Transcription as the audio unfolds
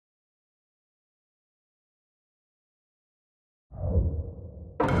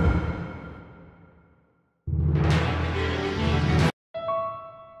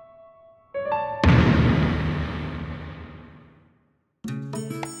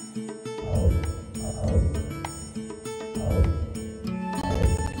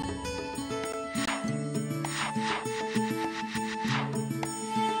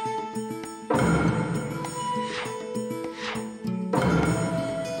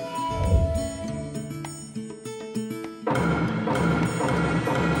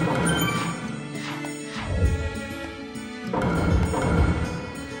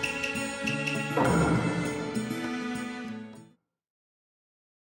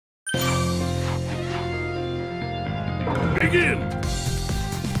begin!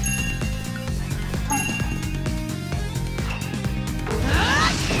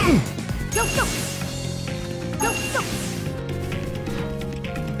 Go, go! Go, go!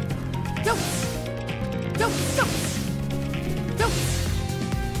 Go! Go, go! Go!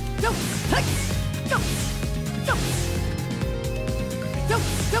 Go! Hey! Go! Go! Go!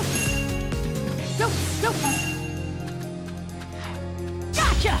 Go! Go! Go!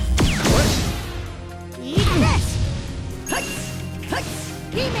 Gotcha! What? Eat this! Hey! Hey!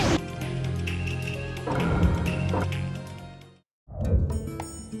 Eat it!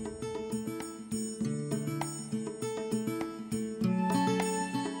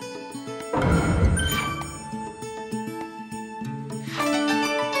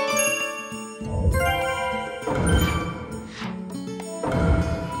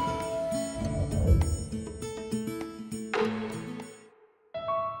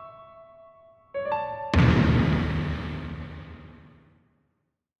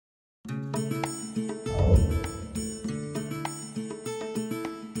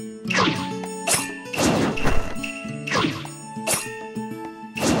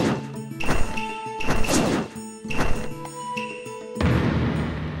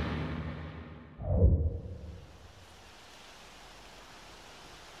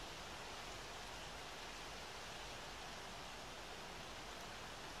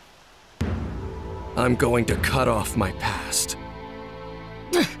 I'm going to cut off my past.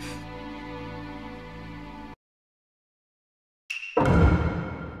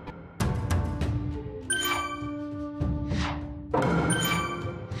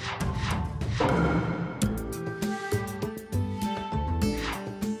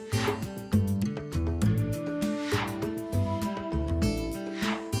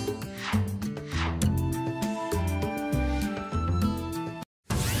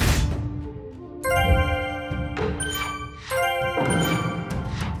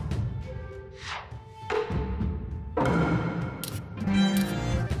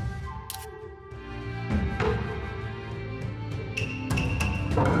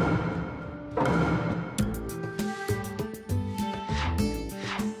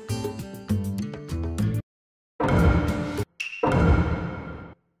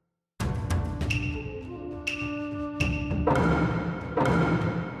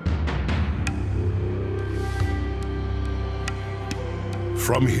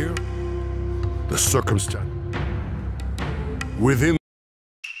 From here, the circumstance within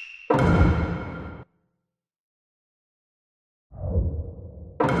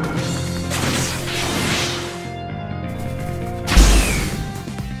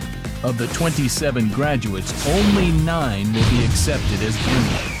Of the 27 graduates, only 9 will be accepted as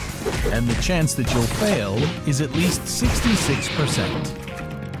junior, and the chance that you'll fail is at least 66%.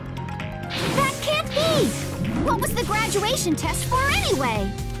 That can't be! What was the graduation test for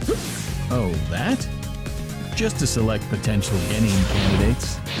anyway? Oh, that? Just to select potential Genin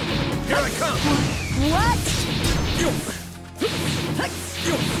candidates. Here I come! What?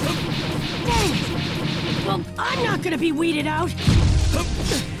 Dang! Well, I'm not gonna be weeded out!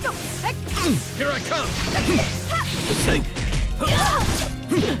 Here I come! Sink!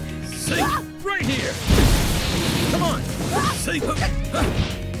 Sink! Right here! Come on! Sink!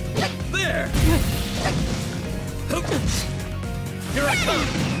 There! Here I come!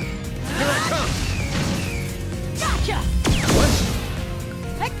 Here I come! Gotcha! What?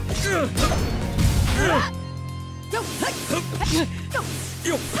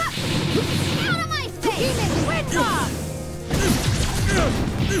 Out of my face! Demon Wind Bomb!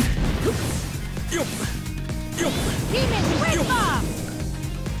 Demon Wind Bomb!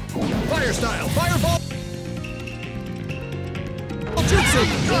 Fire style! Fireball!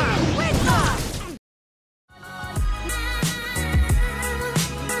 Demon Wind